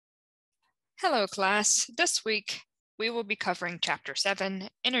Hello, class. This week, we will be covering Chapter 7,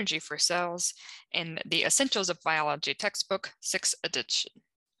 Energy for Cells, in the Essentials of Biology textbook, 6th edition.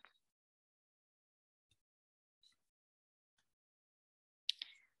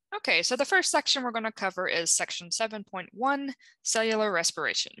 Okay, so the first section we're going to cover is Section 7.1, Cellular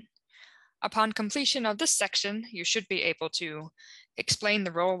Respiration. Upon completion of this section, you should be able to explain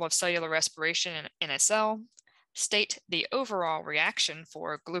the role of cellular respiration in a cell, state the overall reaction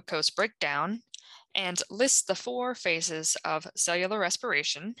for glucose breakdown, and list the 4 phases of cellular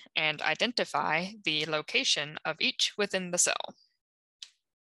respiration and identify the location of each within the cell.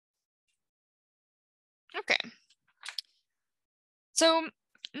 Okay. So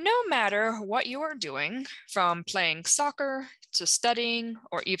no matter what you are doing, from playing soccer to studying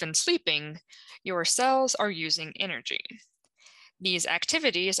or even sleeping, your cells are using energy. These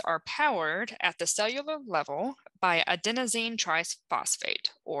activities are powered at the cellular level by adenosine triphosphate,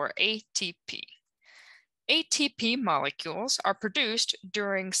 or ATP. ATP molecules are produced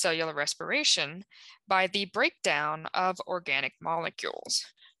during cellular respiration by the breakdown of organic molecules,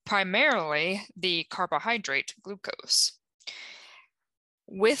 primarily the carbohydrate glucose,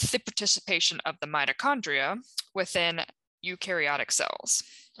 with the participation of the mitochondria within eukaryotic cells.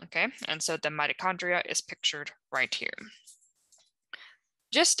 Okay, and so the mitochondria is pictured right here.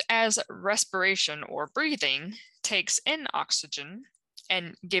 Just as respiration or breathing takes in oxygen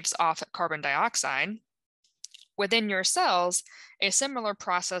and gives off carbon dioxide, within your cells, a similar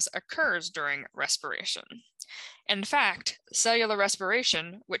process occurs during respiration. In fact, cellular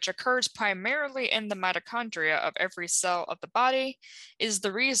respiration, which occurs primarily in the mitochondria of every cell of the body, is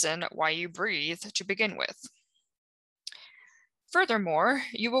the reason why you breathe to begin with. Furthermore,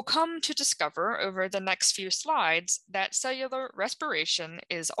 you will come to discover over the next few slides that cellular respiration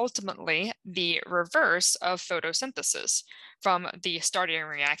is ultimately the reverse of photosynthesis, from the starting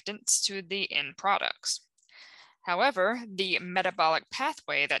reactants to the end products. However, the metabolic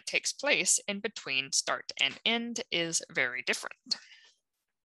pathway that takes place in between start and end is very different.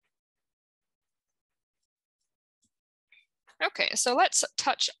 Okay, so let's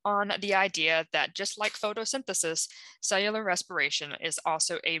touch on the idea that just like photosynthesis, cellular respiration is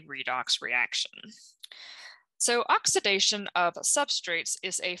also a redox reaction. So oxidation of substrates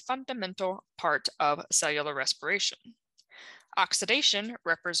is a fundamental part of cellular respiration. Oxidation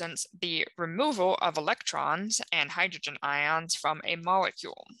represents the removal of electrons and hydrogen ions from a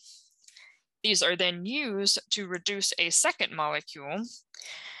molecule. These are then used to reduce a second molecule.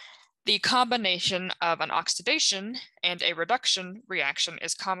 The combination of an oxidation and a reduction reaction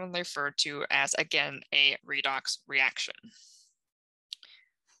is commonly referred to as, again, a redox reaction.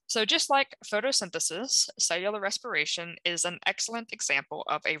 So just like photosynthesis, cellular respiration is an excellent example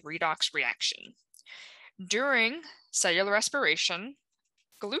of a redox reaction. During cellular respiration,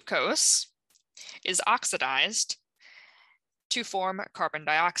 glucose is oxidized to form carbon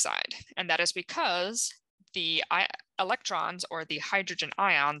dioxide, and that is because the electrons or the hydrogen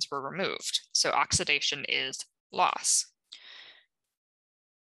ions were removed. So oxidation is loss.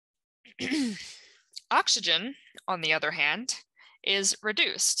 Oxygen, on the other hand, is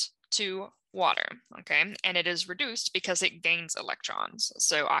reduced to water, okay? And it is reduced because it gains electrons.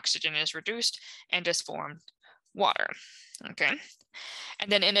 So oxygen is reduced and is formed water, okay? And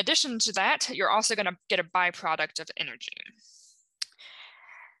then in addition to that, you're also going to get a byproduct of energy.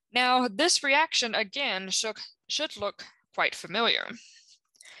 Now, this reaction, again, should look quite familiar.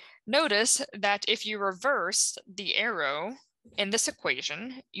 Notice that if you reverse the arrow in this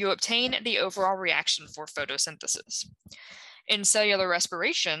equation, you obtain the overall reaction for photosynthesis. In cellular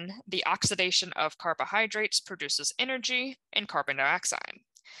respiration, the oxidation of carbohydrates produces energy and carbon dioxide.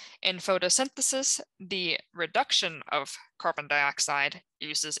 In photosynthesis, the reduction of carbon dioxide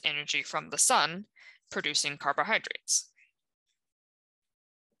uses energy from the sun, producing carbohydrates.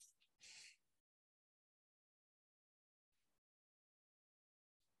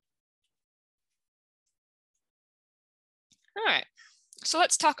 All right, so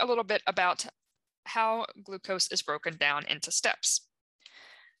let's talk a little bit about how glucose is broken down into steps.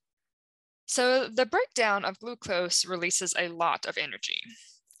 So the breakdown of glucose releases a lot of energy.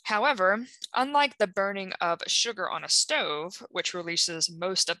 However, unlike the burning of sugar on a stove, which releases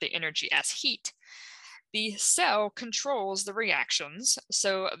most of the energy as heat, the cell controls the reactions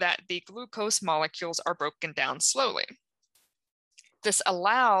so that the glucose molecules are broken down slowly. This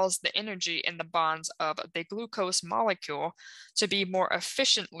allows the energy in the bonds of the glucose molecule to be more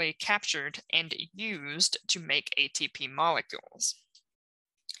efficiently captured and used to make ATP molecules.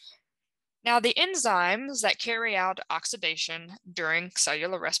 Now, the enzymes that carry out oxidation during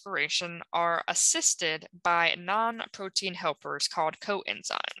cellular respiration are assisted by non-protein helpers called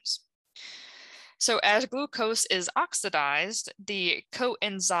coenzymes. So as glucose is oxidized, the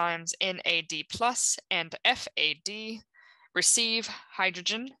coenzymes NAD+ and FAD receive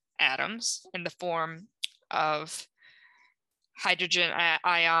hydrogen atoms in the form of hydrogen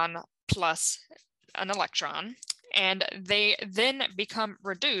ion plus an electron, and they then become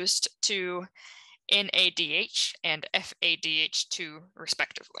reduced to NADH and FADH2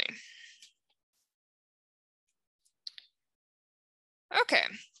 respectively. Okay,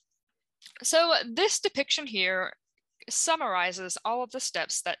 so this depiction here summarizes all of the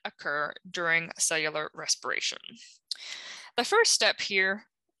steps that occur during cellular respiration. The first step here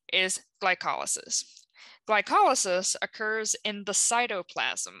is glycolysis. Glycolysis occurs in the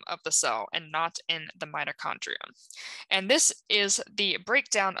cytoplasm of the cell and not in the mitochondria. And this is the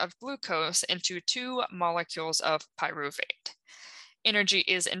breakdown of glucose into two molecules of pyruvate. Energy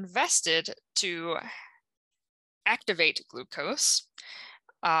is invested to activate glucose,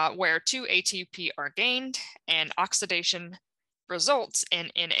 where 2 ATP are gained, and oxidation results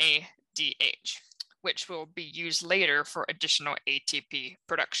in NADH, which will be used later for additional ATP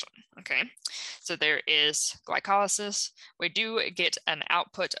production. Okay, so there is glycolysis. We do get an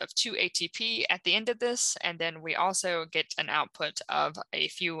output of 2 ATP at the end of this, and then we also get an output of a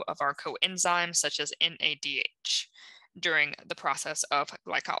few of our coenzymes, such as NADH, during the process of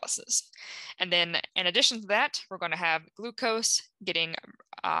glycolysis. And then in addition to that, we're going to have glucose getting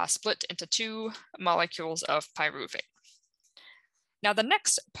split into two molecules of pyruvate. Now, the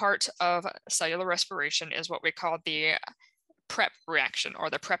next part of cellular respiration is what we call the prep reaction or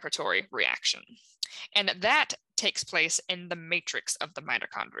the preparatory reaction. And that takes place in the matrix of the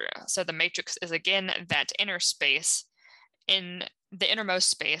mitochondria. So the matrix is, again, that inner space in the innermost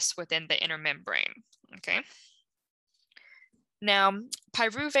space within the inner membrane. Okay. Now,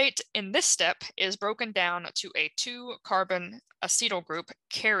 pyruvate in this step is broken down to a 2-carbon acetyl group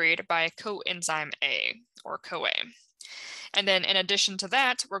carried by coenzyme A, or CoA. And then in addition to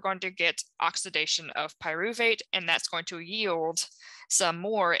that, we're going to get oxidation of pyruvate, and that's going to yield some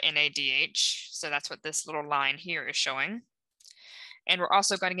more NADH. So that's what this little line here is showing. And we're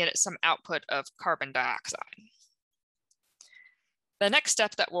also going to get some output of carbon dioxide. The next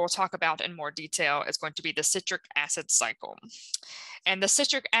step that we'll talk about in more detail is going to be the citric acid cycle. And the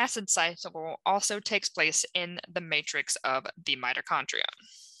citric acid cycle also takes place in the matrix of the mitochondria.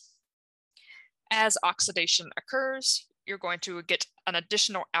 As oxidation occurs, you're going to get an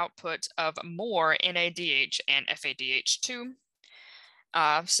additional output of more NADH and FADH2.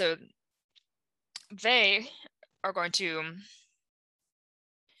 So they are going to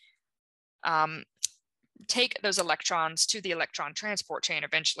take those electrons to the electron transport chain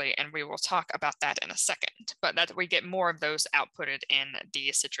eventually, and we will talk about that in a second, but that we get more of those outputted in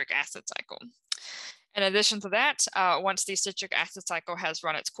the citric acid cycle. In addition to that, once the citric acid cycle has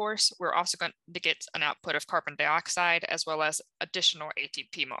run its course, we're also going to get an output of carbon dioxide as well as additional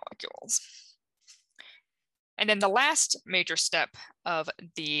ATP molecules. And then the last major step of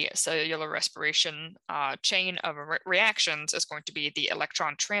the cellular respiration chain of reactions is going to be the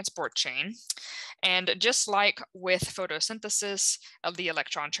electron transport chain. And just like with photosynthesis, the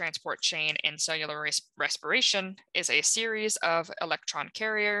electron transport chain in cellular respiration is a series of electron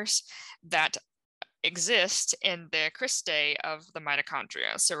carriers that exist in the cristae of the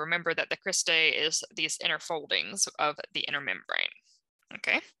mitochondria. So remember that the cristae is these inner foldings of the inner membrane.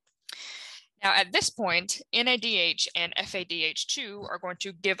 Okay. Now, at this point, NADH and FADH2 are going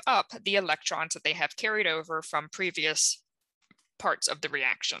to give up the electrons that they have carried over from previous parts of the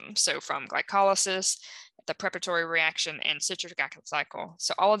reaction. So from glycolysis, the preparatory reaction, and citric acid cycle.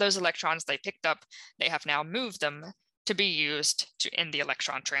 So all of those electrons they picked up, they have now moved them to be used in the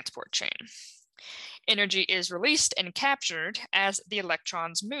electron transport chain. Energy is released and captured as the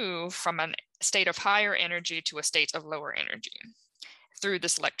electrons move from a state of higher energy to a state of lower energy through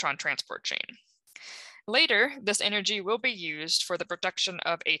this electron transport chain. Later, this energy will be used for the production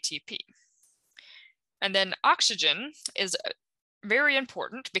of ATP. And then oxygen is very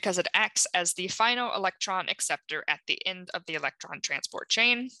important because it acts as the final electron acceptor at the end of the electron transport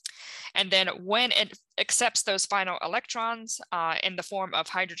chain. And then when it accepts those final electrons in the form of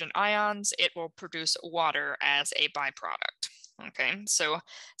hydrogen ions, it will produce water as a byproduct. Okay, so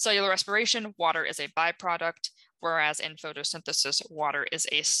cellular respiration, water is a byproduct, whereas in photosynthesis, water is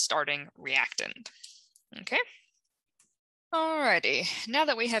a starting reactant. Okay. Alrighty, now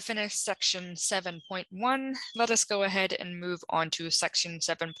that we have finished section 7.1, let us go ahead and move on to section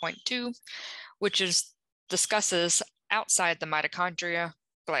 7.2, which discusses outside the mitochondria,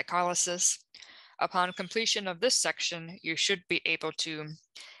 glycolysis. Upon completion of this section, you should be able to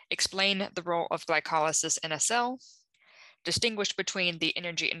explain the role of glycolysis in a cell, distinguish between the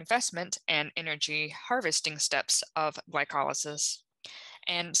energy investment and energy harvesting steps of glycolysis,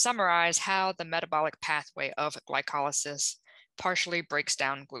 and summarize how the metabolic pathway of glycolysis partially breaks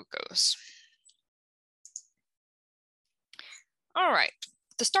down glucose. All right,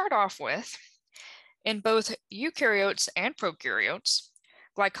 to start off with, in both eukaryotes and prokaryotes,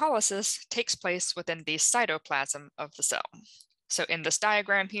 glycolysis takes place within the cytoplasm of the cell. So in this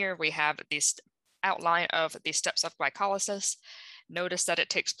diagram here, we have this outline of the steps of glycolysis. Notice that it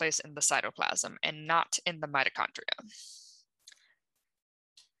takes place in the cytoplasm and not in the mitochondria.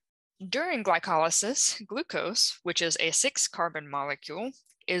 During glycolysis, glucose, which is a 6-carbon molecule,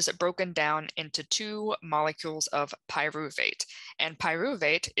 is broken down into 2 molecules of pyruvate, and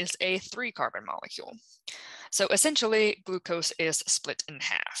pyruvate is a 3-carbon molecule. So essentially, glucose is split in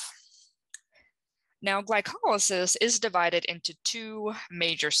half. Now, glycolysis is divided into 2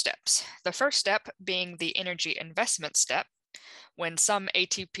 major steps. The first step being the energy investment step, when some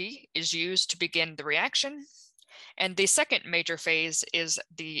ATP is used to begin the reaction. And the second major phase is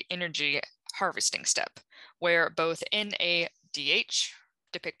the energy harvesting step, where both NADH,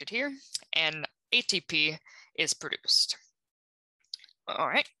 depicted here, and ATP is produced. All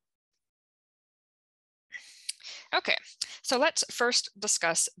right. Okay, so let's first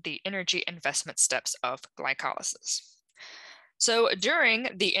discuss the energy investment steps of glycolysis. So during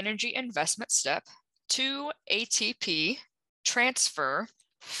the energy investment step, 2 ATP transfer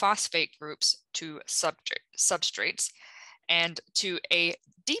phosphate groups to substrates, and 2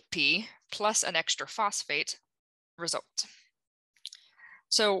 ADP plus an extra phosphate result.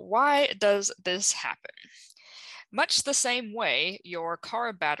 So why does this happen? Much the same way your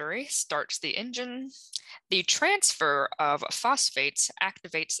car battery starts the engine, the transfer of phosphates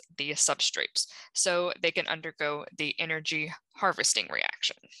activates the substrates, so they can undergo the energy harvesting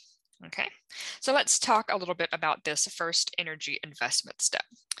reaction. Okay, so let's talk a little bit about this first energy investment step.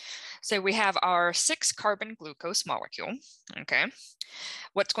 So we have our 6-carbon glucose molecule, okay?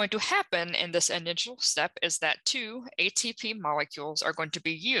 What's going to happen in this initial step is that 2 ATP molecules are going to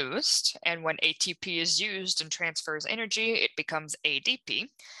be used, and when ATP is used and transfers energy, it becomes ADP.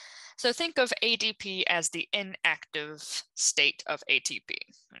 So think of ADP as the inactive state of ATP,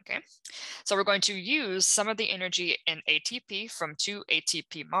 okay? So we're going to use some of the energy in ATP from 2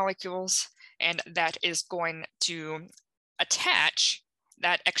 ATP molecules, and that is going to attach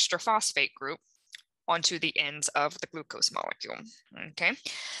that extra phosphate group onto the ends of the glucose molecule, okay?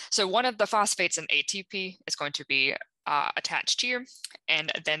 So one of the phosphates in ATP is going to be attached here,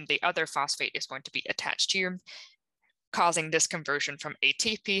 and then the other phosphate is going to be attached here, causing this conversion from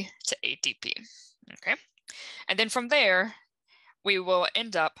ATP to ADP, okay? And then from there, we will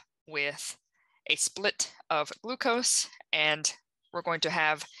end up with a split of glucose, and we're going to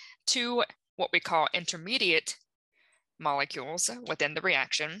have 2 what we call intermediate molecules within the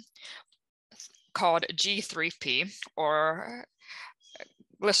reaction called G3P, or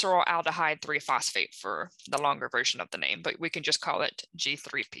glycerol aldehyde 3-phosphate for the longer version of the name, but we can just call it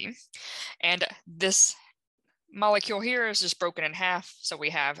G3P. And this molecule here is just broken in half, so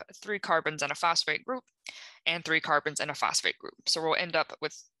we have 3 carbons in a phosphate group and 3 carbons in a phosphate group. So we'll end up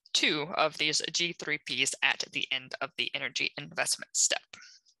with 2 of these G3Ps at the end of the energy investment step.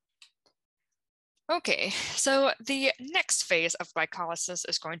 Okay, so the next phase of glycolysis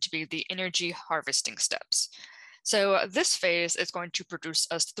is going to be the energy harvesting steps. So this phase is going to produce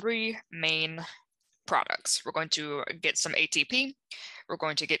us 3 main products. We're going to get some ATP, we're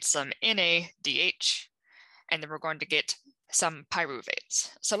going to get some NADH, and then we're going to get some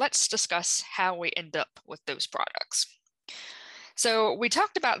pyruvates. So let's discuss how we end up with those products. So we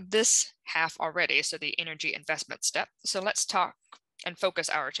talked about this half already, so the energy investment step. So let's talk and focus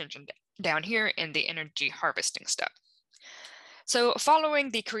our attention down here in the energy harvesting step. So following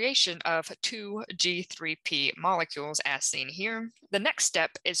the creation of 2 G3P molecules as seen here, the next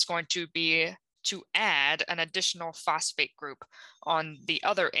step is going to be to add an additional phosphate group on the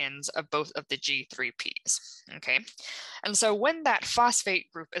other ends of both of the G3Ps, okay? And so when that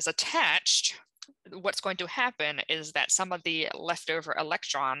phosphate group is attached, what's going to happen is that some of the leftover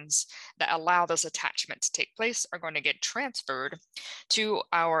electrons that allow this attachment to take place are going to get transferred to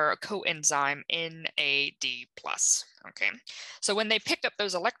our coenzyme NAD+, okay? So when they pick up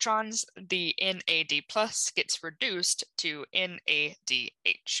those electrons, the NAD+ gets reduced to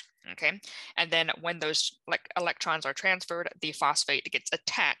NADH, okay? And then when those electrons are transferred, the phosphate gets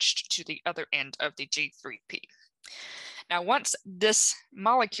attached to the other end of the G3P. Now, once this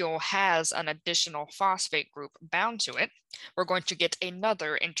molecule has an additional phosphate group bound to it, we're going to get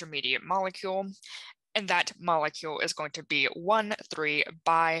another intermediate molecule, and that molecule is going to be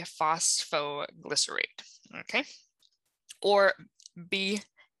 1,3-biphosphoglycerate, okay? or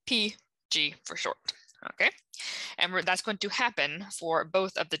BPG for short, okay? And that's going to happen for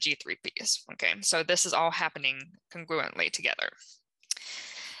both of the G3Ps, okay? So this is all happening congruently together.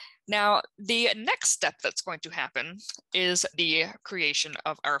 Now, the next step that's going to happen is the creation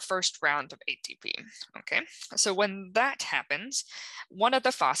of our first round of ATP, okay? So when that happens, one of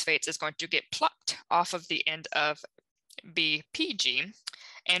the phosphates is going to get plucked off of the end of BPG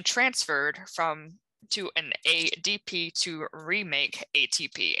and transferred to an ADP to remake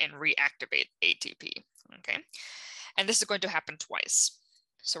ATP and reactivate ATP, okay? And this is going to happen twice.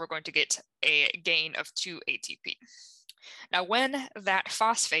 So we're going to get a gain of 2 ATP. Now, when that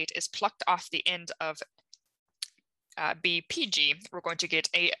phosphate is plucked off the end of BPG, we're going to get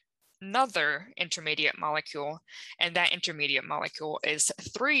another intermediate molecule, and that intermediate molecule is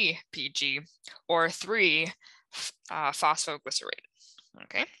 3PG, or 3-phosphoglycerate,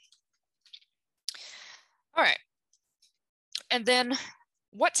 okay? All right, and then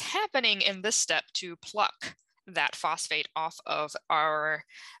what's happening in this step to pluck that phosphate off of our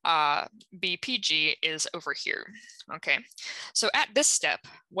BPG is over here, okay? So at this step,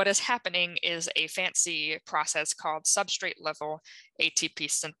 what is happening is a fancy process called substrate level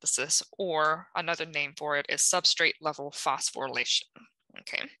ATP synthesis, or another name for it is substrate level phosphorylation,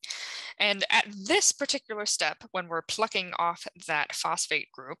 okay? And at this particular step, when we're plucking off that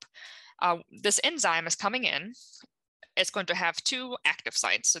phosphate group, this enzyme is coming in. It's going to have 2 active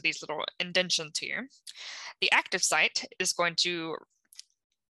sites, so these little indentions here. The active site is going to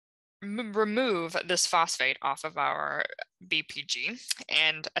remove this phosphate off of our BPG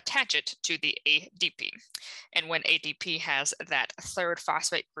and attach it to the ADP. And when ADP has that 3rd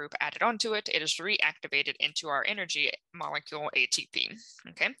phosphate group added onto it, it is reactivated into our energy molecule ATP,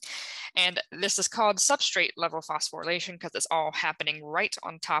 okay? And this is called substrate level phosphorylation because it's all happening right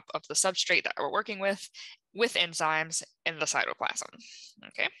on top of the substrate that we're working with enzymes in the cytoplasm,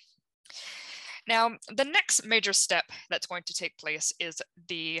 okay? Now, the next major step that's going to take place is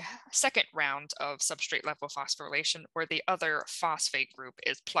the second round of substrate level phosphorylation, where the other phosphate group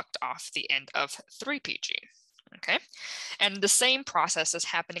is plucked off the end of 3PG, okay? And the same process is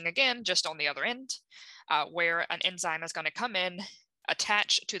happening again, just on the other end, where an enzyme is going to come in,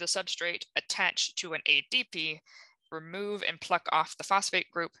 attach to the substrate, attach to an ADP, remove and pluck off the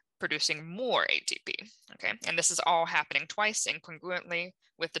phosphate group, producing more ATP, okay? And this is all happening twice incongruently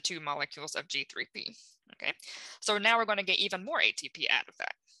with the 2 molecules of G3P, okay? So now we're going to get even more ATP out of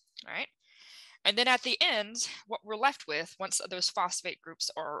that, all right? And then at the end, what we're left with, once those phosphate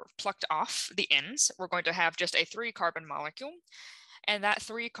groups are plucked off the ends, we're going to have just a 3-carbon molecule, and that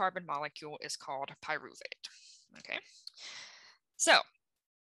 3-carbon molecule is called pyruvate, okay? So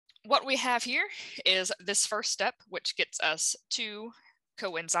what we have here is this first step, which gets us 2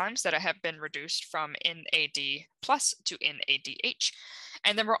 coenzymes that have been reduced from NAD plus to NADH.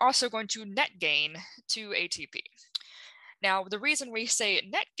 And then we're also going to net gain 2 ATP. Now, the reason we say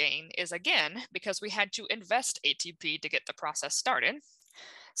net gain is, again, because we had to invest ATP to get the process started.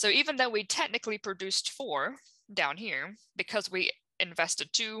 So even though we technically produced 4 down here, because we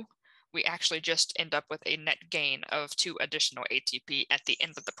invested 2, we actually just end up with a net gain of 2 additional ATP at the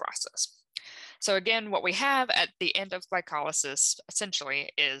end of the process. So again, what we have at the end of glycolysis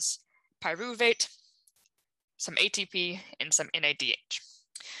essentially is pyruvate, some ATP, and some NADH.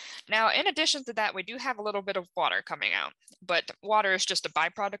 Now, in addition to that, we do have a little bit of water coming out, but water is just a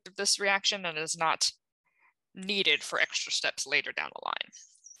byproduct of this reaction and is not needed for extra steps later down the line.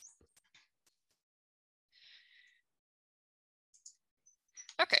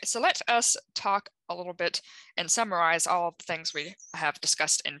 Okay, so let us talk a little bit and summarize all of the things we have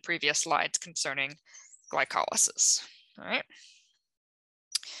discussed in previous slides concerning glycolysis. All right.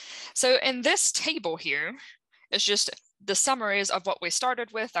 So in this table here is just the summaries of what we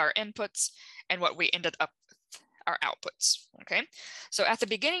started with, our inputs, and what we ended up with, our outputs. Okay. So at the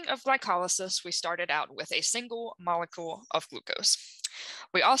beginning of glycolysis, we started out with a single molecule of glucose.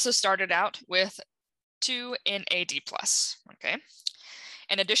 We also started out with 2 NAD+. Okay.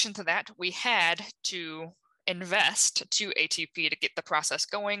 In addition to that, we had to invest 2 ATP to get the process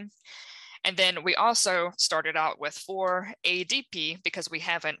going. And then we also started out with 4 ADP because we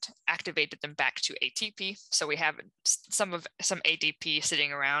haven't activated them back to ATP. So we have some ADP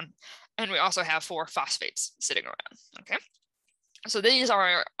sitting around, and we also have 4 phosphates sitting around, okay? So these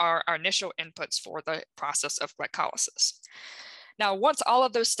are our initial inputs for the process of glycolysis. Now, once all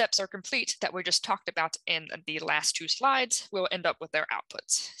of those steps are complete that we just talked about in the last 2 slides, we'll end up with their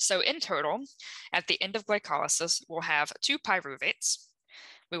outputs. So in total, at the end of glycolysis, we'll have 2 pyruvates.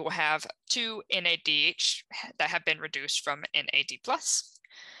 We will have 2 NADH that have been reduced from NAD+.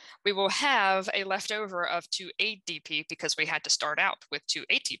 we will have a leftover of 2 ADP because we had to start out with 2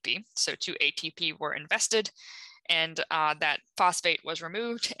 ATP. So 2 ATP were invested, and that phosphate was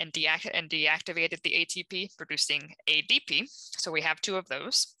removed and deactivated the ATP, producing ADP. So we have 2 of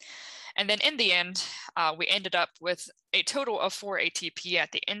those. And then in the end, we ended up with a total of 4 ATP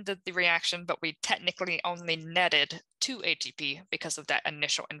at the end of the reaction, but we technically only netted 2 ATP because of that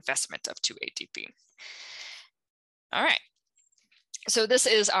initial investment of 2 ATP. All right. So this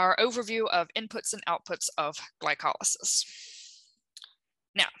is our overview of inputs and outputs of glycolysis.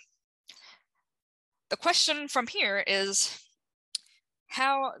 Now, the question from here is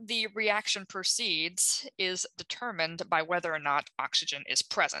how the reaction proceeds is determined by whether or not oxygen is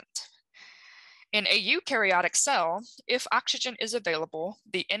present. In a eukaryotic cell, if oxygen is available,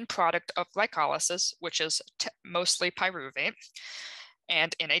 the end product of glycolysis, which is mostly pyruvate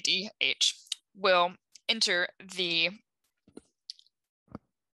and NADH, will enter the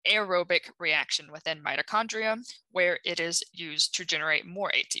aerobic reaction within mitochondria, where it is used to generate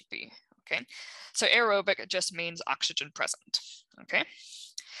more ATP. Okay, so aerobic just means oxygen present. Okay,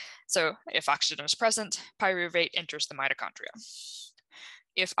 so if oxygen is present, pyruvate enters the mitochondria.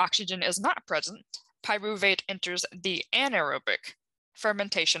 If oxygen is not present, pyruvate enters the anaerobic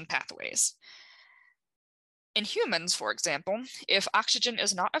fermentation pathways. In humans, for example, if oxygen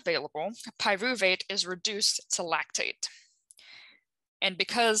is not available, pyruvate is reduced to lactate. And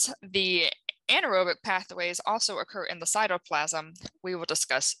because the anaerobic pathways also occur in the cytoplasm, we will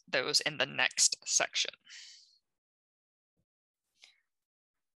discuss those in the next section.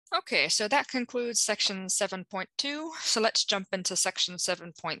 Okay, so that concludes section 7.2. So let's jump into section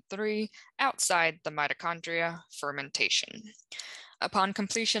 7.3, outside the mitochondria, fermentation. Upon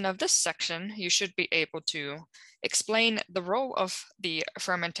completion of this section, you should be able to explain the role of the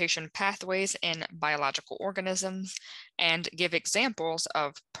fermentation pathways in biological organisms and give examples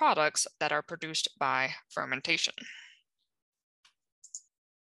of products that are produced by fermentation.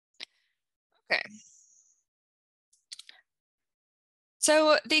 Okay.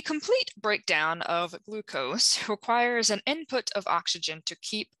 So the complete breakdown of glucose requires an input of oxygen to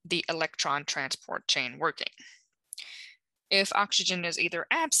keep the electron transport chain working. If oxygen is either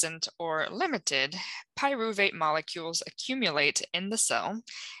absent or limited, pyruvate molecules accumulate in the cell,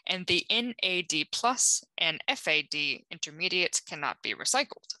 and the NAD+ and FAD intermediates cannot be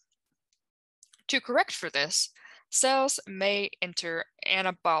recycled. To correct for this, cells may enter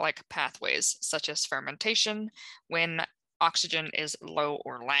anabolic pathways, such as fermentation, when oxygen is low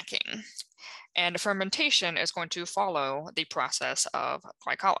or lacking. And fermentation is going to follow the process of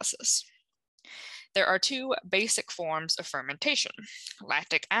glycolysis. There are 2 basic forms of fermentation,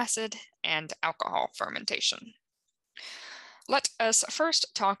 lactic acid and alcohol fermentation. Let us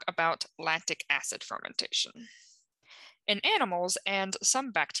first talk about lactic acid fermentation. In animals and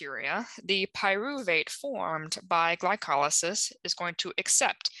some bacteria, the pyruvate formed by glycolysis is going to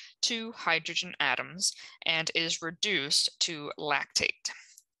accept 2 hydrogen atoms and is reduced to lactate.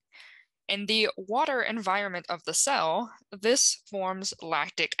 In the water environment of the cell, this forms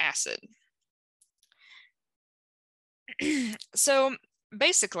lactic acid. So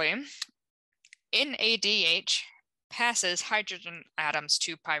basically, NADH passes hydrogen atoms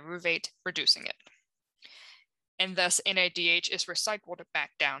to pyruvate, reducing it. And thus NADH is recycled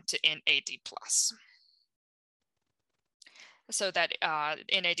back down to NAD+. So that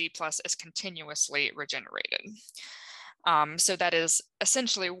NAD+ is continuously regenerated. So that is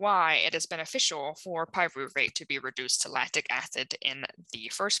essentially why it is beneficial for pyruvate to be reduced to lactic acid in the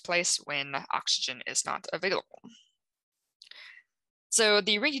first place when oxygen is not available. So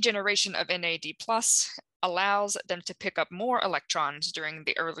the regeneration of NAD+ allows them to pick up more electrons during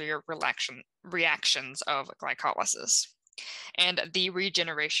the earlier reactions of glycolysis. And the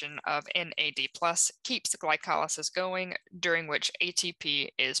regeneration of NAD+ keeps glycolysis going, during which ATP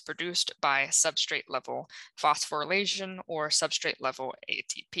is produced by substrate level phosphorylation or substrate level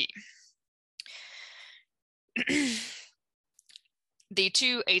ATP. The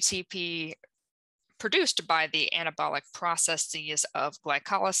 2 ATP produced by the anabolic processes of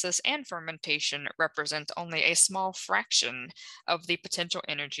glycolysis and fermentation represent only a small fraction of the potential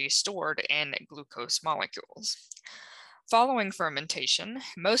energy stored in glucose molecules. Following fermentation,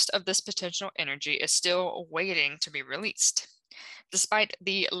 most of this potential energy is still waiting to be released. Despite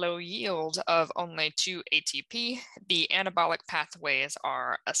the low yield of only 2 ATP, the anabolic pathways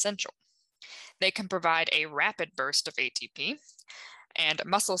are essential. They can provide a rapid burst of ATP, and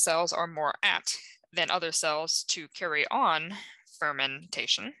muscle cells are more apt than other cells to carry on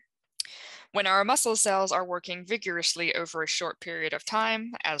fermentation. When our muscle cells are working vigorously over a short period of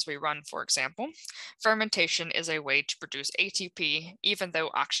time, as we run, for example, fermentation is a way to produce ATP, even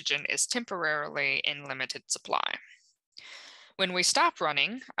though oxygen is temporarily in limited supply. When we stop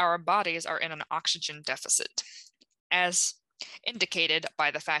running, our bodies are in an oxygen deficit, as indicated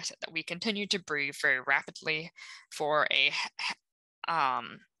by the fact that we continue to breathe very rapidly for a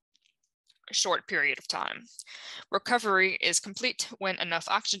short period of time. Recovery is complete when enough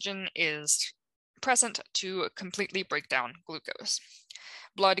oxygen is present to completely break down glucose.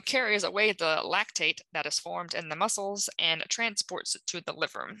 Blood carries away the lactate that is formed in the muscles and transports it to the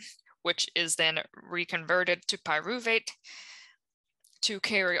liver, which is then reconverted to pyruvate to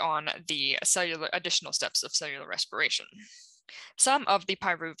carry on the additional steps of cellular respiration. Some of the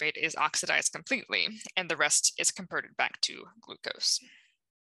pyruvate is oxidized completely, and the rest is converted back to glucose.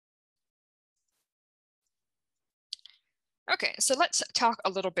 Okay, so let's talk a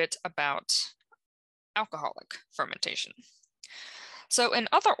little bit about alcoholic fermentation. So in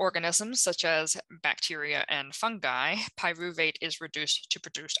other organisms, such as bacteria and fungi, pyruvate is reduced to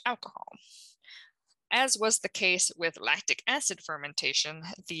produce alcohol. As was the case with lactic acid fermentation,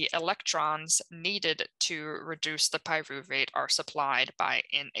 the electrons needed to reduce the pyruvate are supplied by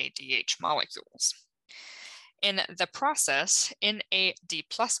NADH molecules. In the process, NAD+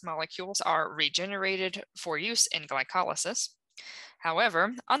 molecules are regenerated for use in glycolysis.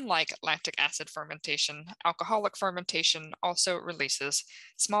 However, unlike lactic acid fermentation, alcoholic fermentation also releases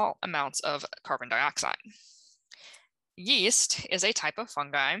small amounts of carbon dioxide. Yeast is a type of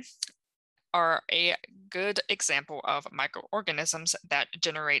fungi, are a good example of microorganisms that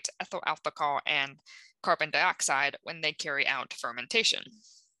generate ethyl alcohol and carbon dioxide when they carry out fermentation.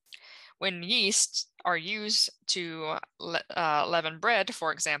 When yeasts are used to leaven bread,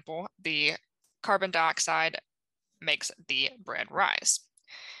 for example, the carbon dioxide makes the bread rise.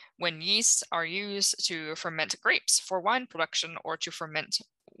 When yeasts are used to ferment grapes for wine production or to ferment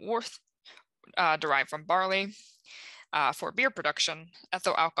wort derived from barley for beer production,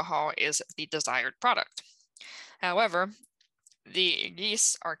 ethyl alcohol is the desired product. However, the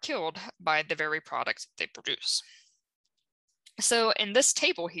yeasts are killed by the very product they produce. So in this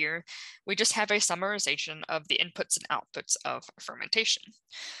table here, we just have a summarization of the inputs and outputs of fermentation.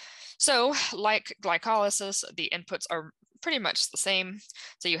 So like glycolysis, the inputs are pretty much the same.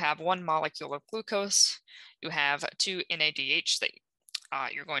 So you have one molecule of glucose, you have 2 NADH that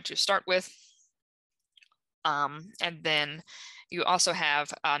you're going to start with, and then you also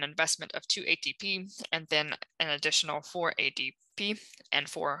have an investment of 2 ATP and then an additional 4 ADP and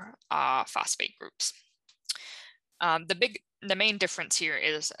 4 phosphate groups. The main difference here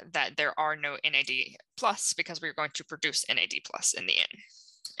is that there are no NAD+ because we're going to produce NAD+ in the end.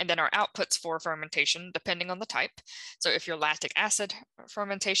 And then our outputs for fermentation, depending on the type. So if you're lactic acid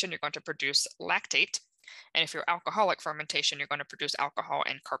fermentation, you're going to produce lactate. And if you're alcoholic fermentation, you're going to produce alcohol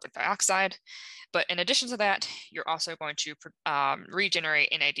and carbon dioxide. But in addition to that, you're also going to regenerate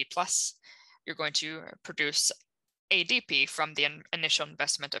NAD+. You're going to produce ADP from the initial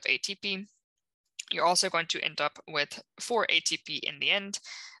investment of ATP. You're also going to end up with 4 ATP in the end,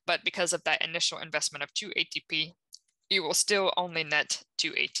 but because of that initial investment of 2 ATP, you will still only net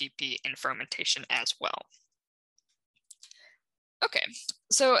 2 ATP in fermentation as well. Okay,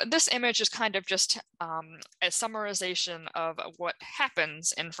 so this image is kind of just a summarization of what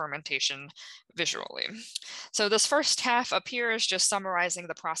happens in fermentation visually. So this first half up here is just summarizing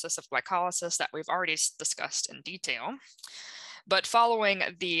the process of glycolysis that we've already discussed in detail. But following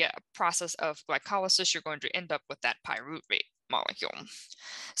the process of glycolysis, you're going to end up with that pyruvate molecule.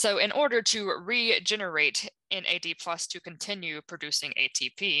 So in order to regenerate NAD+ to continue producing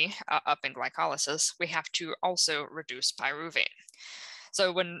ATP up in glycolysis, we have to also reduce pyruvate.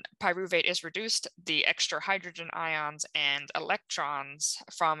 So when pyruvate is reduced, the extra hydrogen ions and electrons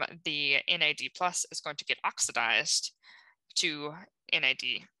from the NAD+ is going to get oxidized to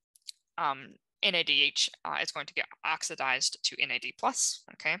NAD. NADH is going to get oxidized to NAD+,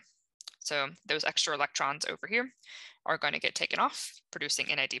 okay? So those extra electrons over here are going to get taken off, producing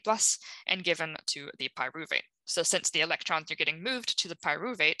NAD+, and given to the pyruvate. So since the electrons are getting moved to the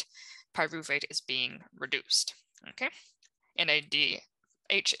pyruvate, pyruvate is being reduced, okay?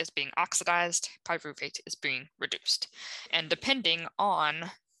 NADH is being oxidized, pyruvate is being reduced. And depending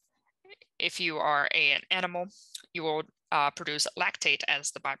on if you are an animal, you will produce lactate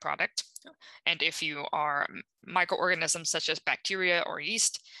as the byproduct. And if you are microorganisms such as bacteria or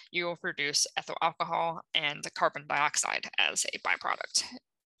yeast, you will produce ethyl alcohol and carbon dioxide as a byproduct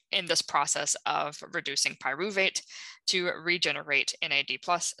in this process of reducing pyruvate to regenerate NAD+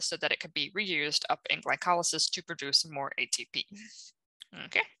 so that it could be reused up in glycolysis to produce more ATP.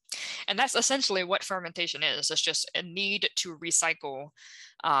 Okay, And that's essentially what fermentation is. It's just a need to recycle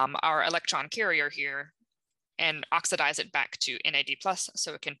our electron carrier here and oxidize it back to NAD+,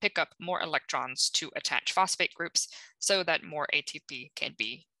 so it can pick up more electrons to attach phosphate groups so that more ATP can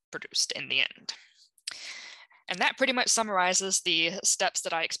be produced in the end. And that pretty much summarizes the steps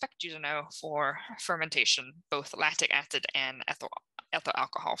that I expect you to know for fermentation, both lactic acid and ethyl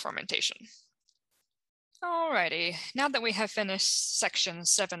alcohol fermentation. Alrighty, now that we have finished section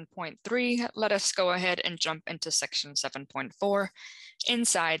 7.3, let us go ahead and jump into section 7.4,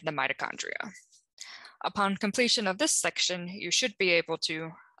 inside the mitochondria. Upon completion of this section, you should be able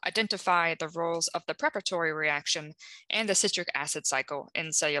to identify the roles of the preparatory reaction and the citric acid cycle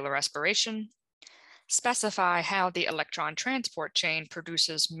in cellular respiration, specify how the electron transport chain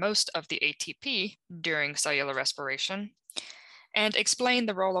produces most of the ATP during cellular respiration, and explain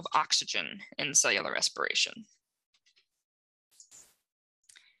the role of oxygen in cellular respiration.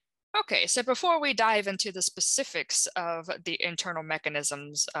 Okay, so before we dive into the specifics of the internal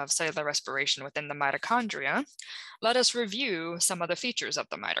mechanisms of cellular respiration within the mitochondria, let us review some of the features of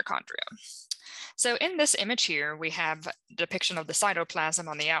the mitochondria. So in this image here, we have a depiction of the cytoplasm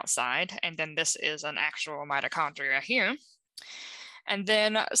on the outside, and then this is an actual mitochondria here. And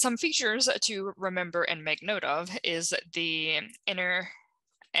then some features to remember and make note of is the inner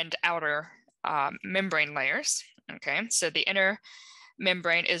and outer membrane layers. Okay, so the inner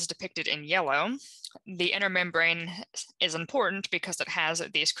membrane is depicted in yellow. The inner membrane is important because it has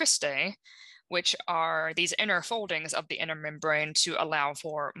these cristae, which are these inner foldings of the inner membrane to allow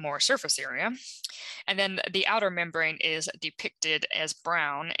for more surface area. And then the outer membrane is depicted as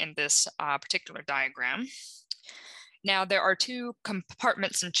brown in this particular diagram. Now, there are two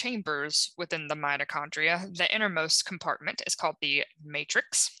compartments and chambers within the mitochondria. The innermost compartment is called the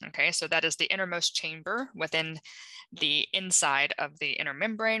matrix. Okay, so that is the innermost chamber within the inside of the inner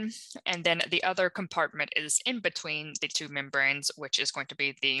membrane. And then the other compartment is in between the two membranes, which is going to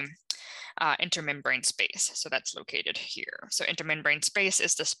be the intermembrane space. So that's located here. So intermembrane space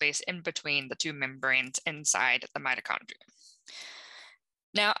is the space in between the two membranes inside the mitochondria.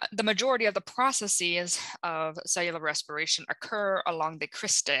 Now, the majority of the processes of cellular respiration occur along the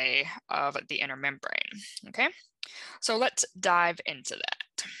cristae of the inner membrane, okay? So let's dive into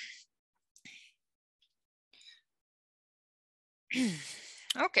that.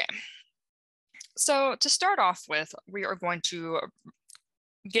 Okay, so to start off with, we are going to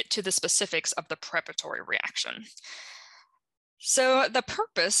get to the specifics of the preparatory reaction. So the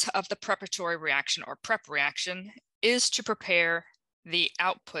purpose of the preparatory reaction or prep reaction is to prepare the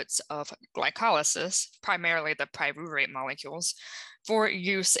outputs of glycolysis, primarily the pyruvate molecules, for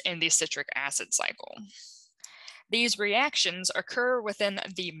use in the citric acid cycle. These reactions occur within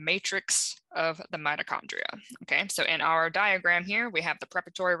the matrix of the mitochondria. Okay, so in our diagram here, we have the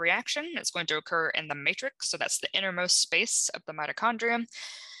preparatory reaction. It's going to occur in the matrix, so that's the innermost space of the mitochondria,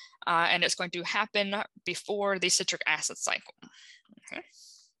 and it's going to happen before the citric acid cycle. Okay.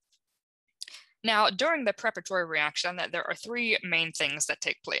 Now, during the preparatory reaction, there are three main things that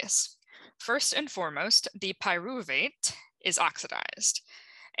take place. First and foremost, the pyruvate is oxidized,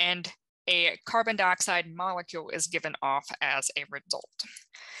 and a carbon dioxide molecule is given off as a result.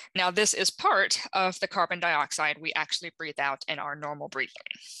 Now, this is part of the carbon dioxide we actually breathe out in our normal breathing.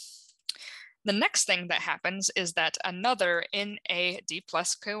 The next thing that happens is that another NAD+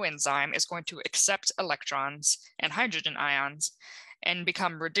 coenzyme is going to accept electrons and hydrogen ions and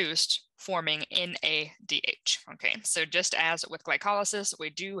become reduced, forming NADH. Okay, so just as with glycolysis,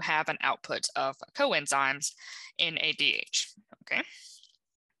 we do have an output of coenzymes, NADH. Okay.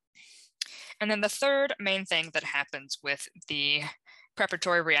 And then the third main thing that happens with the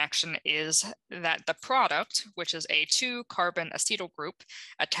preparatory reaction is that the product, which is a 2-carbon acetyl group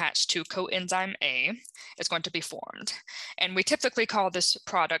attached to coenzyme A, is going to be formed. And we typically call this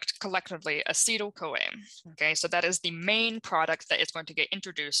product collectively acetyl-CoA. Okay, so that is the main product that is going to get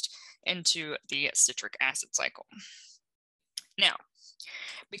introduced into the citric acid cycle. Now,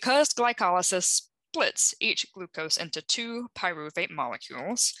 because glycolysis splits each glucose into 2 pyruvate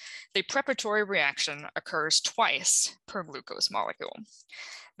molecules, the preparatory reaction occurs twice per glucose molecule.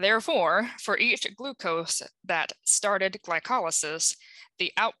 Therefore, for each glucose that started glycolysis,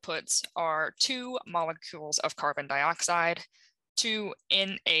 the outputs are 2 molecules of carbon dioxide, 2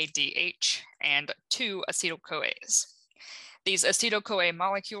 NADH, and 2 acetyl-CoAs. These acetyl-CoA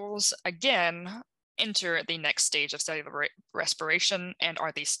molecules, again, enter the next stage of cellular respiration and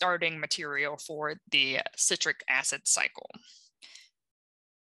are the starting material for the citric acid cycle.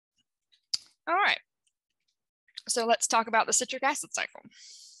 All right, so let's talk about the citric acid cycle.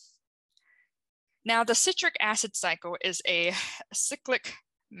 Now, the citric acid cycle is a cyclic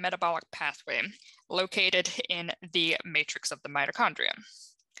metabolic pathway located in the matrix of the mitochondria.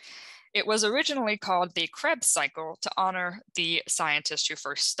 It was originally called the Krebs cycle to honor the scientist who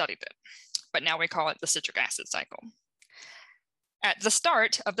first studied it, but now we call it the citric acid cycle. At the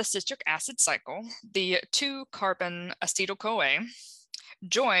start of the citric acid cycle, the 2-carbon acetyl-CoA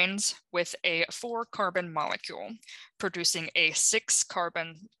joins with a 4-carbon molecule, producing a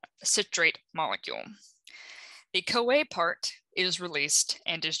 6-carbon citrate molecule. The CoA part is released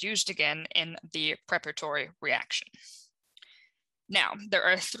and is used again in the preparatory reaction. Now, there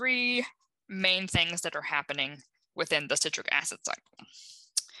are 3 main things that are happening within the citric acid cycle.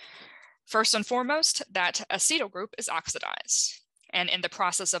 First and foremost, that acetyl group is oxidized. And in the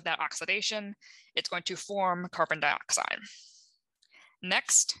process of that oxidation, it's going to form carbon dioxide.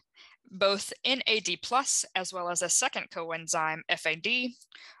 Next, both NAD+ as well as a second coenzyme, FAD,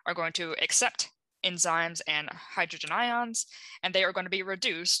 are going to accept enzymes and hydrogen ions, and they are going to be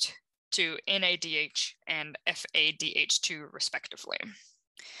reduced to NADH and FADH2 respectively.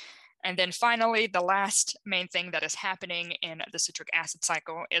 And then finally, the last main thing that is happening in the citric acid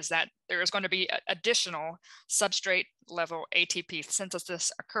cycle is that there is going to be additional substrate level ATP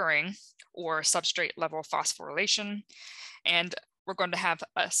synthesis occurring, or substrate level phosphorylation. And we're going to have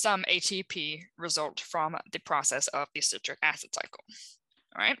some ATP result from the process of the citric acid cycle.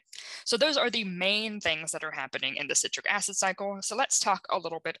 All right, so those are the main things that are happening in the citric acid cycle. So let's talk a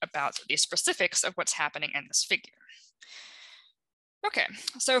little bit about the specifics of what's happening in this figure. Okay,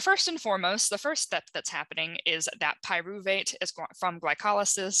 so first and foremost, the first step that's happening is that pyruvate is going from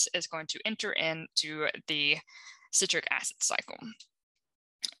glycolysis is going to enter into the citric acid cycle,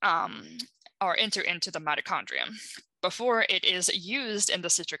 or enter into the mitochondria. Before it is used in the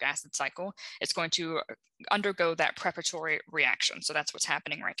citric acid cycle, it's going to undergo that preparatory reaction. So that's what's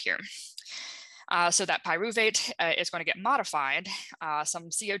happening right here. So that pyruvate is going to get modified. Some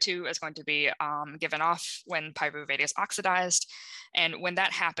CO2 is going to be given off when pyruvate is oxidized. And when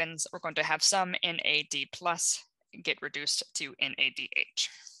that happens, we're going to have some NAD+ get reduced to NADH.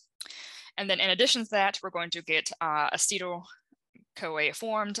 And then in addition to that, we're going to get acetyl-CoA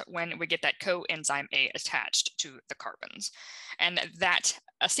formed when we get that coenzyme A attached to the carbons. And that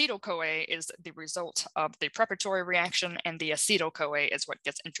acetyl-CoA is the result of the preparatory reaction, and the acetyl-CoA is what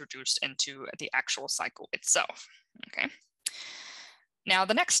gets introduced into the actual cycle itself. Okay. Now,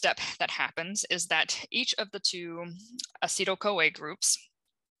 the next step that happens is that each of the 2 acetyl-CoA groups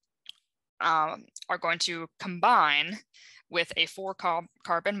are going to combine with a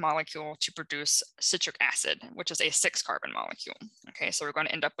 4-carbon molecule to produce citric acid, which is a 6-carbon molecule. Okay, so we're going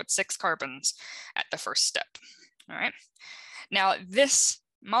to end up with 6 carbons at the first step. All right. Now, this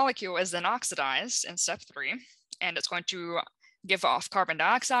molecule is then oxidized in step 3, and it's going to give off carbon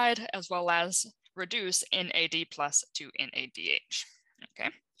dioxide as well as reduce NAD+ to NADH.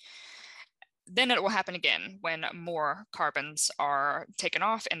 Okay. Then it will happen again when more carbons are taken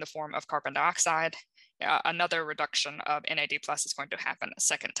off in the form of carbon dioxide. Another reduction of NAD+ is going to happen a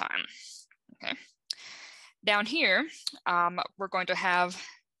second time. Okay. Down here, we're going to have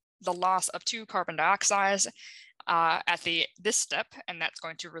the loss of 2 carbon dioxides at this step, and that's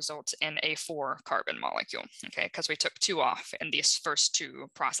going to result in a 4-carbon molecule, okay, because we took 2 off in these first 2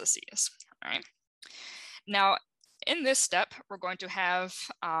 processes. All right. Now, in this step, we're going to have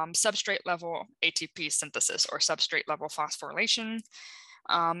substrate level ATP synthesis, or substrate level phosphorylation,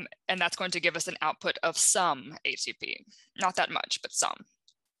 and that's going to give us an output of some ATP, not that much, but some.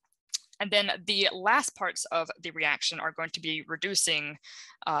 And then the last parts of the reaction are going to be reducing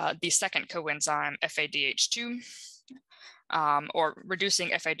the second coenzyme FADH2, or reducing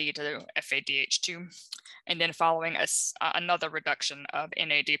FAD to FADH2, and then following another reduction of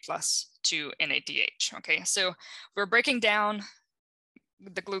NAD+ to NADH. Okay, so we're breaking down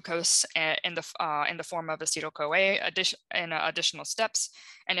the glucose in the form of acetyl-CoA in additional steps,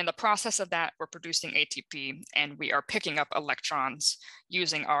 and in the process of that, we're producing ATP, and we are picking up electrons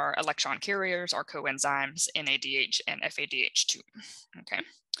using our electron carriers, our coenzymes NADH and FADH2. Okay.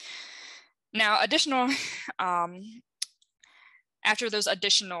 Now, after those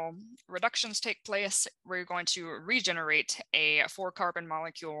additional reductions take place, we're going to regenerate a 4-carbon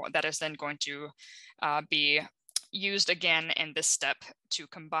molecule that is then going to be used again in this step to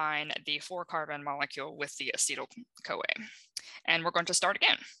combine the 4-carbon molecule with the acetyl-CoA. And we're going to start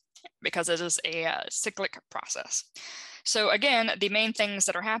again because it is a cyclic process. So again, the main things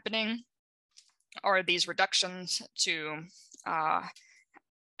that are happening are these reductions to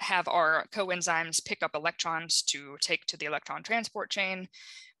have our coenzymes pick up electrons to take to the electron transport chain.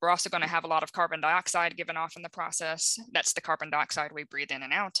 We're also going to have a lot of carbon dioxide given off in the process. That's the carbon dioxide we breathe in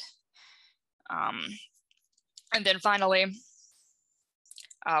and out. And then finally,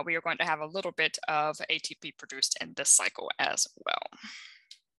 we are going to have a little bit of ATP produced in this cycle as well.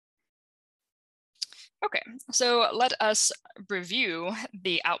 Okay, so let us review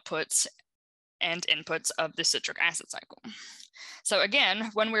the outputs and inputs of the citric acid cycle. So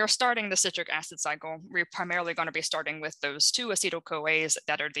again, when we are starting the citric acid cycle, we're primarily going to be starting with those two acetyl-CoAs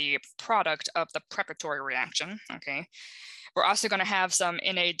that are the product of the preparatory reaction, okay? We're also going to have some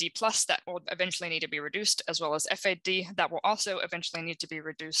NAD+ that will eventually need to be reduced, as well as FAD that will also eventually need to be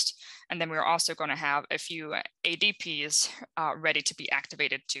reduced. And then we're also going to have a few ADPs ready to be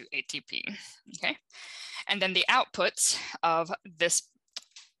activated to ATP, okay? And then the outputs of this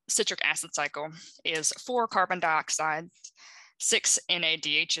citric acid cycle is 4 carbon dioxide, 6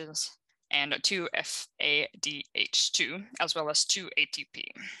 NADHs, and 2 FADH2, as well as 2 ATP,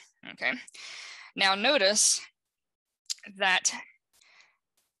 okay? Now notice that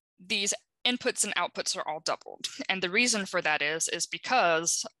these inputs and outputs are all doubled. And the reason for that is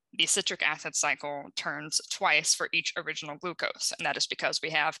because the citric acid cycle turns twice for each original glucose. And that is because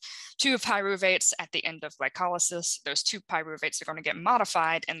we have 2 pyruvates at the end of glycolysis. Those 2 pyruvates are going to get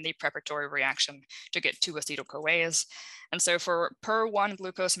modified in the preparatory reaction to get 2 acetyl-CoAs. And so for per 1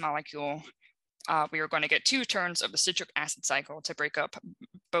 glucose molecule, we are going to get 2 turns of the citric acid cycle to break up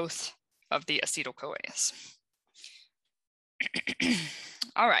both of the acetyl-CoAs.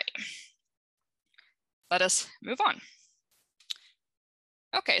 All right, let us move on.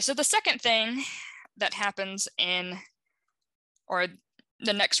 Okay, so the second thing that happens in, or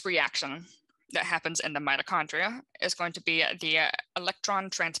the next reaction that happens in the mitochondria is going to be the electron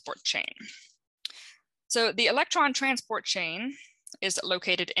transport chain. So the electron transport chain is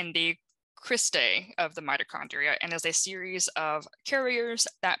located in the cristae of the mitochondria and is a series of carriers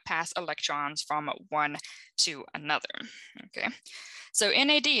that pass electrons from one to another, okay? So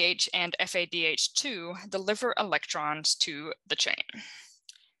NADH and FADH2 deliver electrons to the chain.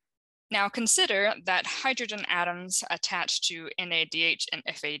 Now consider that hydrogen atoms attached to NADH and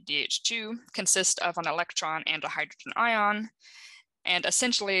FADH2 consist of an electron and a hydrogen ion, and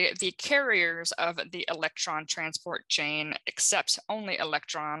essentially the carriers of the electron transport chain accept only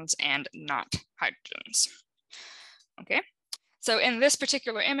electrons and not hydrogens, okay? So in this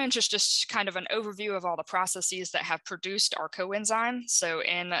particular image, it's just kind of an overview of all the processes that have produced our coenzyme. So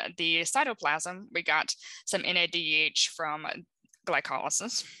in the cytoplasm, we got some NADH from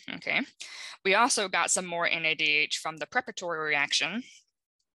glycolysis, okay? We also got some more NADH from the preparatory reaction.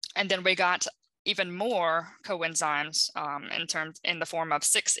 And then we got even more coenzymes in the form of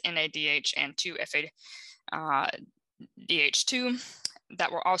 6 NADH and 2 FADH2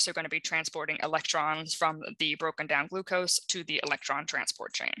 that we're also going to be transporting electrons from the broken down glucose to the electron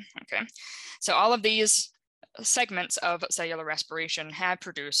transport chain, okay? So all of these segments of cellular respiration have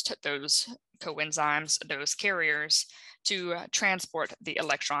produced those coenzymes, those carriers, to transport the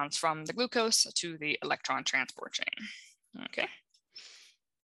electrons from the glucose to the electron transport chain, okay?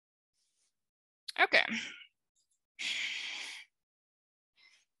 Okay.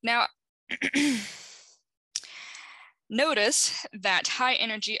 Now, notice that high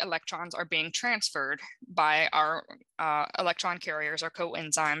energy electrons are being transferred by our electron carriers or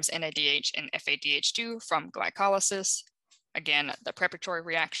coenzymes NADH and FADH2 from glycolysis, again, the preparatory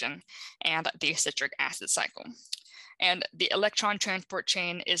reaction, and the citric acid cycle. And the electron transport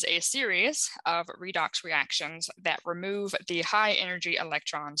chain is a series of redox reactions that remove the high energy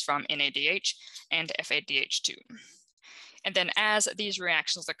electrons from NADH and FADH2. And then as these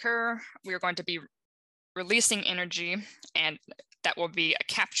reactions occur, we are going to be releasing energy, and that will be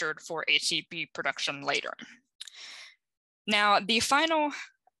captured for ATP production later. Now, the final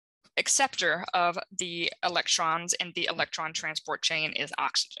acceptor of the electrons in the electron transport chain is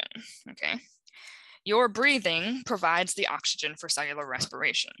oxygen, okay? Your breathing provides the oxygen for cellular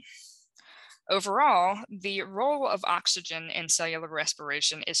respiration. Overall, the role of oxygen in cellular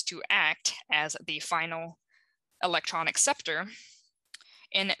respiration is to act as the final electron acceptor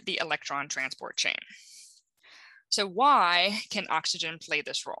in the electron transport chain. So why can oxygen play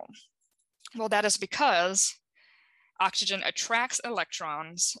this role? Well, that is because oxygen attracts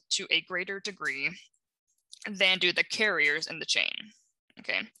electrons to a greater degree than do the carriers in the chain,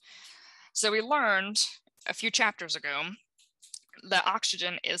 okay? So we learned a few chapters ago that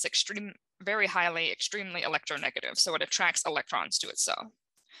oxygen is extremely electronegative, so it attracts electrons to itself.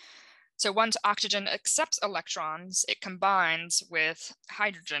 So once oxygen accepts electrons, it combines with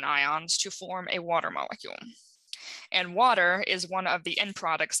hydrogen ions to form a water molecule. And water is one of the end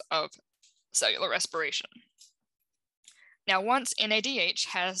products of cellular respiration. Now, once NADH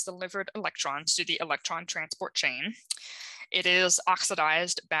has delivered electrons to the electron transport chain, it is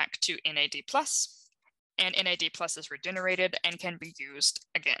oxidized back to NAD+, and NAD+ is regenerated and can be used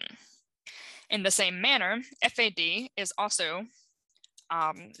again. In the same manner, FAD is also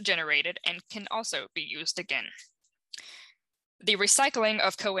generated and can also be used again. The recycling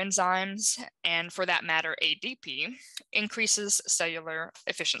of coenzymes, and for that matter, ADP, increases cellular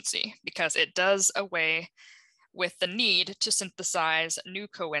efficiency because it does away with the need to synthesize new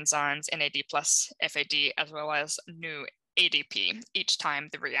coenzymes, NAD+, FAD, as well as new ADP each time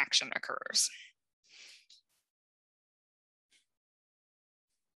the reaction occurs.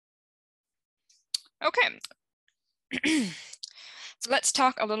 Okay. So let's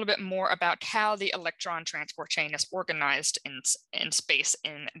talk a little bit more about how the electron transport chain is organized in space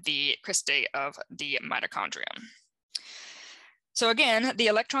in the cristae of the mitochondrium. So again, the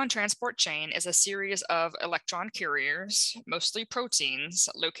electron transport chain is a series of electron carriers, mostly proteins,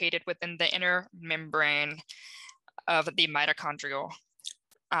 located within the inner membrane of the mitochondria.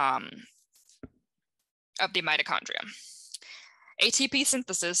 ATP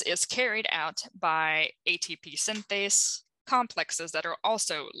synthesis is carried out by ATP synthase complexes that are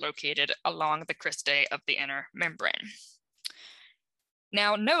also located along the cristae of the inner membrane.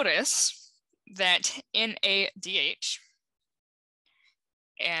 Now notice that NADH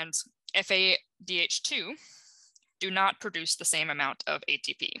and FADH2 do not produce the same amount of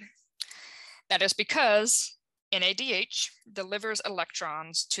ATP. That is because NADH delivers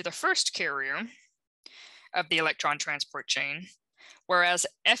electrons to the first carrier of the electron transport chain, whereas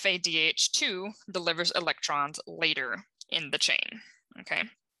FADH2 delivers electrons later in the chain, okay?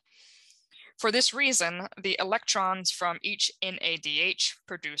 For this reason, the electrons from each NADH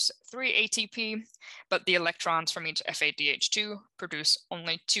produce 3 ATP, but the electrons from each FADH2 produce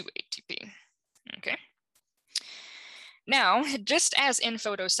only 2 ATP, okay? Now, just as in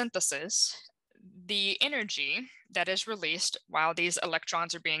photosynthesis, the energy that is released while these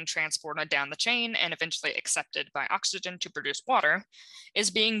electrons are being transported down the chain and eventually accepted by oxygen to produce water is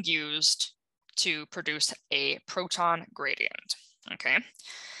being used to produce a proton gradient, okay?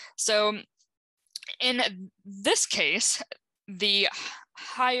 So in this case, the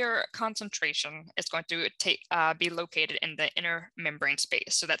higher concentration is going to be located in the inner membrane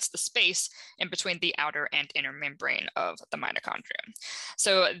space. So that's the space in between the outer and inner membrane of the mitochondria.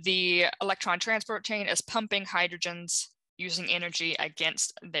 So the electron transport chain is pumping hydrogens using energy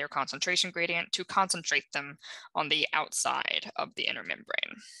against their concentration gradient to concentrate them on the outside of the inner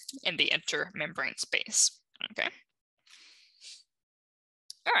membrane in the intermembrane space, okay?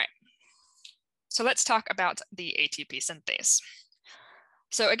 All right, so let's talk about the ATP synthase.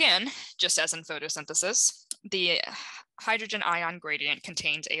 So again, just as in photosynthesis, the hydrogen ion gradient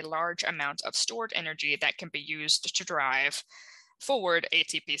contains a large amount of stored energy that can be used to drive forward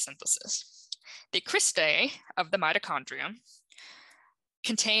ATP synthesis. The cristae of the mitochondria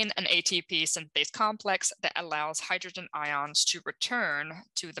contain an ATP synthase complex that allows hydrogen ions to return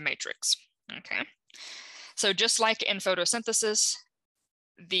to the matrix, okay? So just like in photosynthesis,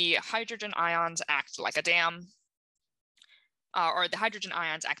 the hydrogen ions act like a dam, or the hydrogen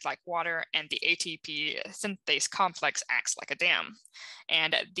ions act like water, and the ATP synthase complex acts like a dam.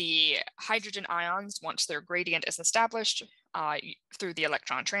 And the hydrogen ions, once their gradient is established through the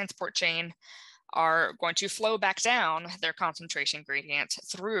electron transport chain, are going to flow back down their concentration gradient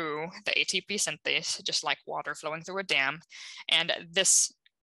through the ATP synthase, just like water flowing through a dam. And this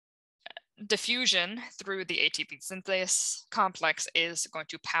diffusion through the ATP synthase complex is going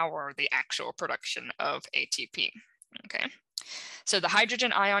to power the actual production of ATP, okay? So the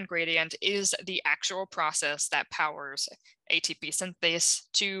hydrogen ion gradient is the actual process that powers ATP synthase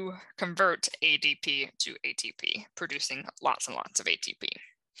to convert ADP to ATP, producing lots and lots of ATP.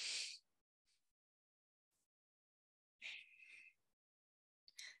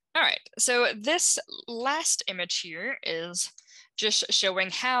 All right, so this last image here is just showing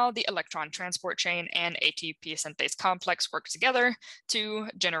how the electron transport chain and ATP synthase complex work together to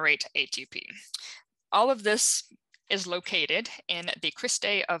generate ATP. All of this is located in the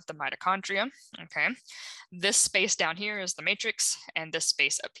cristae of the mitochondria, okay? This space down here is the matrix, and this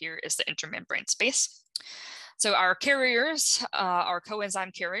space up here is the intermembrane space. So our carriers, our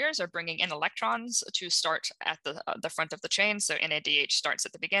coenzyme carriers, are bringing in electrons to start at the front of the chain. So NADH starts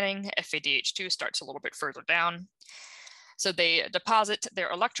at the beginning, FADH2 starts a little bit further down. So they deposit their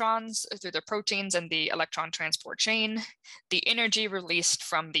electrons through the proteins and the electron transport chain. The energy released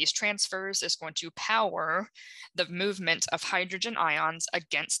from these transfers is going to power the movement of hydrogen ions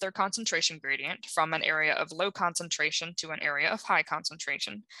against their concentration gradient from an area of low concentration to an area of high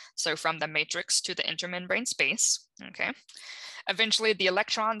concentration. So from the matrix to the intermembrane space, okay? Eventually, the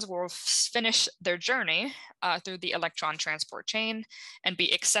electrons will finish their journey through the electron transport chain and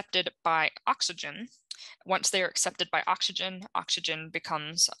be accepted by oxygen Once they are accepted by oxygen, oxygen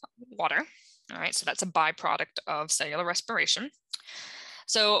becomes water. All right, so that's a byproduct of cellular respiration.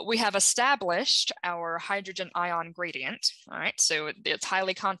 So we have established our hydrogen ion gradient. All right, so it's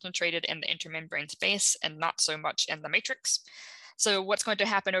highly concentrated in the intermembrane space and not so much in the matrix. So what's going to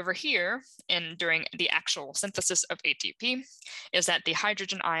happen over here during the actual synthesis of ATP is that the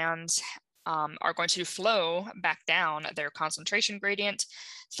hydrogen ions are going to flow back down their concentration gradient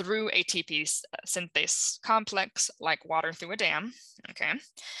through ATP synthase complex like water through a dam, okay?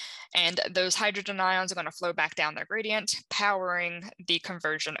 And those hydrogen ions are going to flow back down their gradient, powering the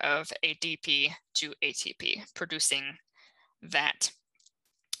conversion of ADP to ATP, producing that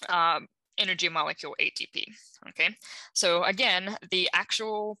energy molecule ATP, okay? So again, the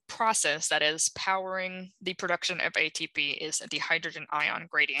actual process that is powering the production of ATP is the hydrogen ion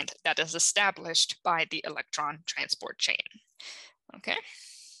gradient that is established by the electron transport chain, okay?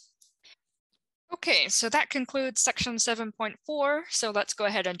 Okay, so that concludes section 7.4. So let's go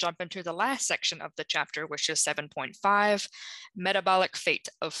ahead and jump into the last section of the chapter, which is 7.5, metabolic fate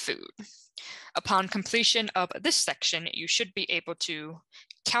of food. Upon completion of this section, you should be able to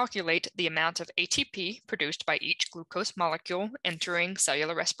calculate the amount of ATP produced by each glucose molecule entering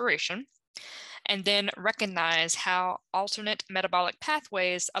cellular respiration, and then recognize how alternate metabolic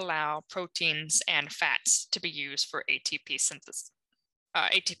pathways allow proteins and fats to be used for ATP synthesis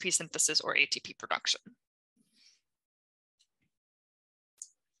or ATP production.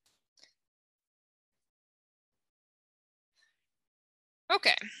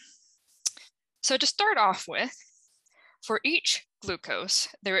 Okay, so to start off with, for each glucose,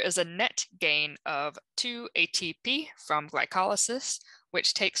 there is a net gain of 2 ATP from glycolysis,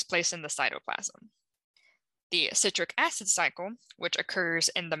 which takes place in the cytoplasm. The citric acid cycle, which occurs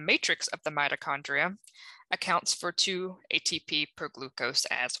in the matrix of the mitochondria, accounts for 2 ATP per glucose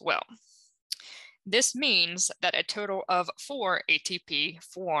as well. This means that a total of 4 ATP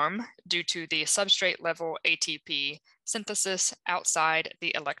form due to the substrate level ATP synthesis outside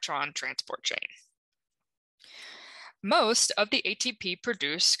the electron transport chain. Most of the ATP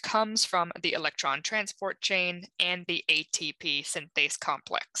produced comes from the electron transport chain and the ATP synthase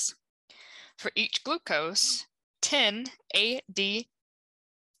complex. For each glucose, 10 NADH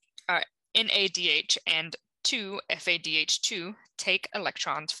and 2 FADH2 take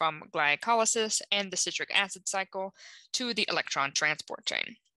electrons from glycolysis and the citric acid cycle to the electron transport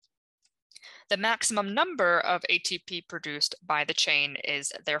chain. The maximum number of ATP produced by the chain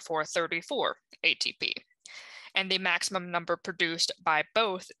is therefore 34 ATP, and the maximum number produced by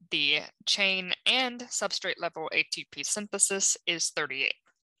both the chain and substrate level ATP synthesis is 38.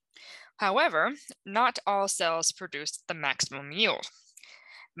 However, not all cells produce the maximum yield.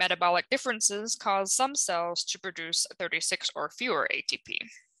 Metabolic differences cause some cells to produce 36 or fewer ATP.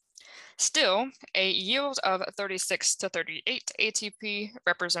 Still, a yield of 36 to 38 ATP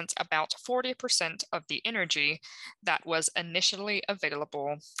represents about 40% of the energy that was initially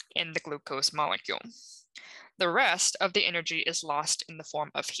available in the glucose molecule. The rest of the energy is lost in the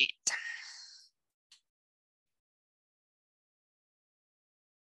form of heat.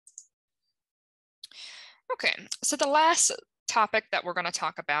 Okay, so the last topic that we're going to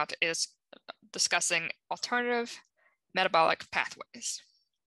talk about is discussing alternative metabolic pathways.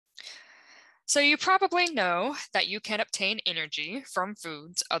 So you probably know that you can obtain energy from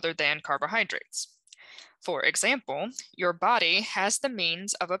foods other than carbohydrates. For example, your body has the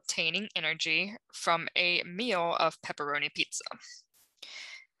means of obtaining energy from a meal of pepperoni pizza,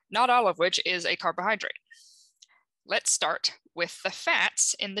 not all of which is a carbohydrate. Let's start with the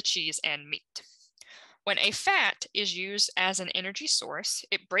fats in the cheese and meat. When a fat is used as an energy source,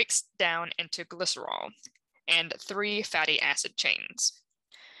 it breaks down into glycerol and 3 fatty acid chains.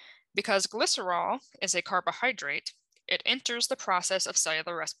 Because glycerol is a carbohydrate, it enters the process of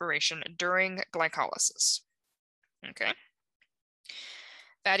cellular respiration during glycolysis. Okay.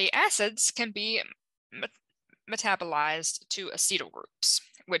 Fatty acids can be metabolized to acetyl groups,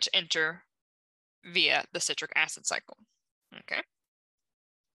 which enter via the citric acid cycle. Okay.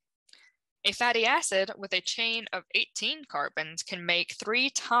 A fatty acid with a chain of 18 carbons can make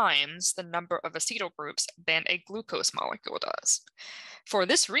 3 times the number of acetyl groups than a glucose molecule does. For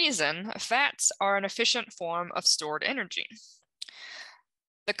this reason, fats are an efficient form of stored energy.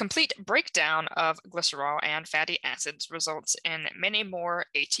 The complete breakdown of glycerol and fatty acids results in many more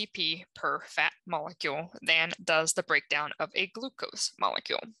ATP per fat molecule than does the breakdown of a glucose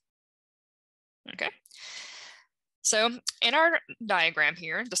molecule. Okay. So in our diagram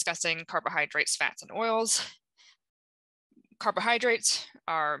here, discussing carbohydrates, fats, and oils, carbohydrates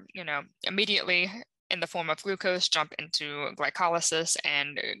are, immediately in the form of glucose jump into glycolysis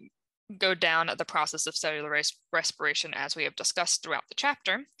and go down the process of cellular respiration as we have discussed throughout the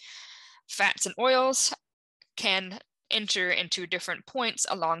chapter. Fats and oils can enter into different points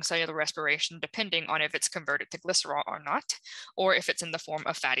along cellular respiration depending on if it's converted to glycerol or not, or if it's in the form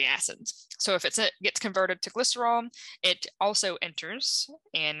of fatty acids. So if it gets converted to glycerol, it also enters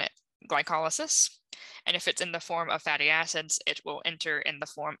in glycolysis. And if it's in the form of fatty acids, it will enter in the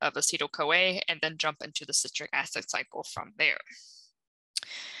form of acetyl-CoA and then jump into the citric acid cycle from there.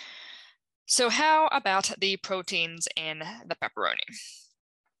 So how about the proteins in the pepperoni?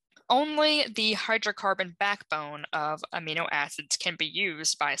 Only the hydrocarbon backbone of amino acids can be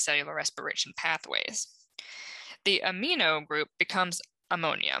used by cellular respiration pathways. The amino group becomes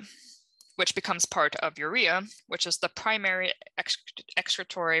ammonia, which becomes part of urea, which is the primary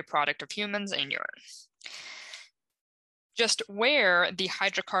excretory product of humans in urine. Just where the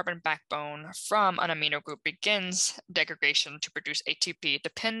hydrocarbon backbone from an amino group begins degradation to produce ATP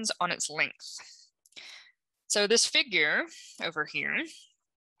depends on its length. So this figure over here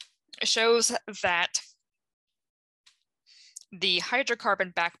shows that the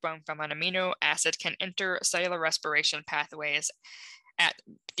hydrocarbon backbone from an amino acid can enter cellular respiration pathways at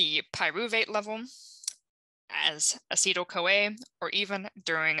the pyruvate level as acetyl-CoA or even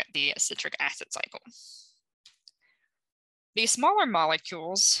during the citric acid cycle. The smaller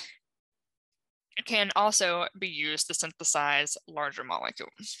molecules can also be used to synthesize larger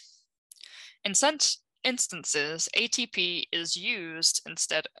molecules. In such instances, ATP is used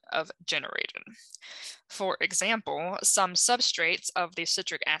instead of generated. For example, some substrates of the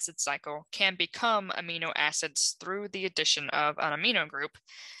citric acid cycle can become amino acids through the addition of an amino group,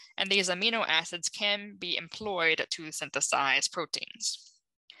 and these amino acids can be employed to synthesize proteins.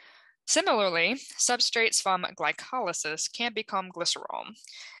 Similarly, substrates from glycolysis can become glycerol,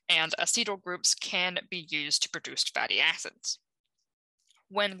 and acetyl groups can be used to produce fatty acids.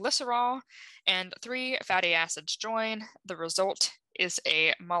 When glycerol and 3 fatty acids join, the result is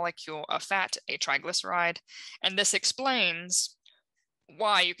a molecule of fat, a triglyceride, and this explains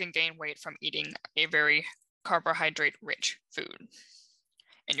why you can gain weight from eating a very carbohydrate-rich food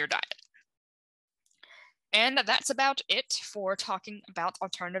in your diet. And that's about it for talking about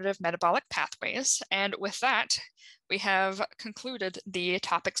alternative metabolic pathways. And with that, we have concluded the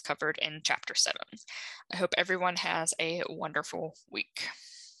topics covered in Chapter 7. I hope everyone has a wonderful week.